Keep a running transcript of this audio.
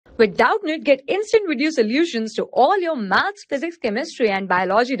With Doubtnut, get instant video solutions to all your maths, physics, chemistry, and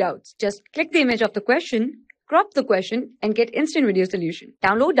biology doubts. Just click the image of the question, crop the question, and get instant video solution.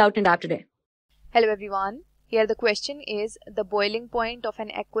 Download Doubtnut app today. Hello everyone. Here the question is the boiling point of an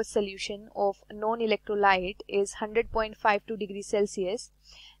aqueous solution of known electrolyte is 100.52 degrees Celsius.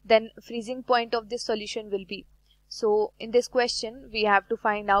 Then freezing point of this solution will be. So in this question we have to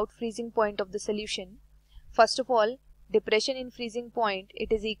find out freezing point of the solution. First of all, depression in freezing point,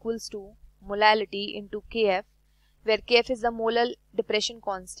 it is equals to molality into Kf, where Kf is the molar depression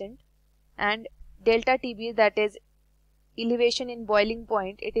constant, and delta Tb, that is elevation in boiling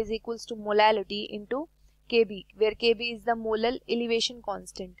point, it is equals to molality into Kb, where Kb is the molar elevation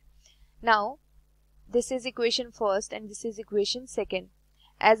constant. Now this is equation first and this is equation second.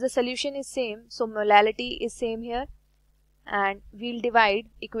 As the solution is same, so molality is same here, and we'll divide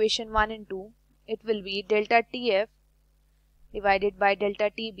equation 1 and 2. It will be delta Tf divided by delta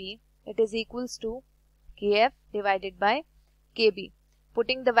Tb, it is equals to Kf divided by Kb.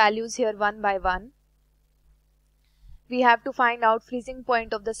 Putting the values here one by one, we have to find out freezing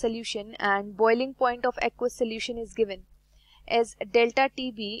point of the solution, and boiling point of aqueous solution is given as delta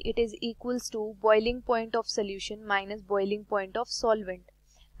Tb, it is equals to boiling point of solution minus boiling point of solvent,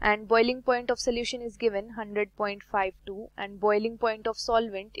 and boiling point of solution is given 100.52 and boiling point of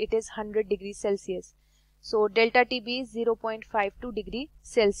solvent, it is 100 degrees Celsius. So delta Tb is 0.52 degree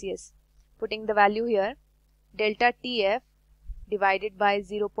Celsius. Putting the value here, delta Tf divided by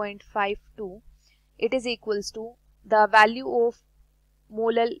 0.52, it is equals to the value of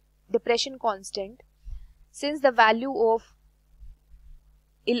molar depression constant. Since the value of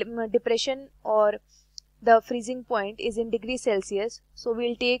depression or the freezing point is in degrees Celsius, so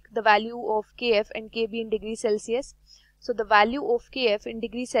we'll take the value of Kf and Kb in degrees Celsius. So the value of Kf in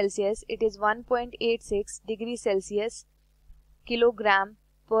degrees Celsius, it is 1.86 degrees Celsius kilogram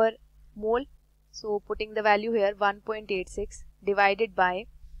per mole. So putting the value here 1.86 divided by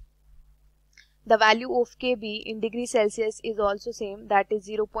the value of Kb in degrees Celsius is also same, that is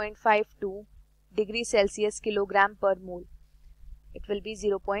 0.52 degrees Celsius kilogram per mole. It will be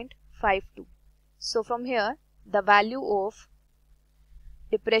 0.52. So from here the value of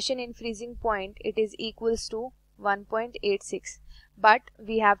depression in freezing point, it is equals to 1.86, but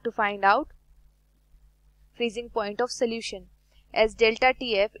we have to find out freezing point of solution. As delta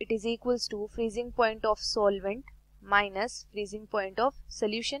Tf, it is equals to freezing point of solvent minus freezing point of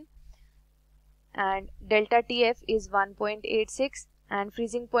solution, and delta Tf is 1.86 and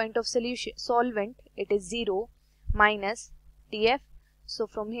freezing point of solution solvent, it is 0 minus Tf. So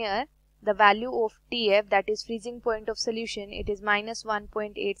from here the value of Tf, that is freezing point of solution, it is minus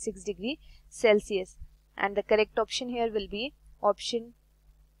 1.86 degree Celsius, and the correct option here will be option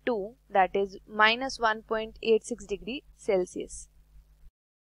 2, that is minus 1.86 degree Celsius.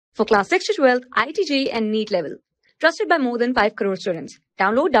 For class 6 to 12, IIT JEE and NEET level. Trusted by more than 5 crore students.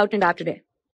 Download Doubtnut app today.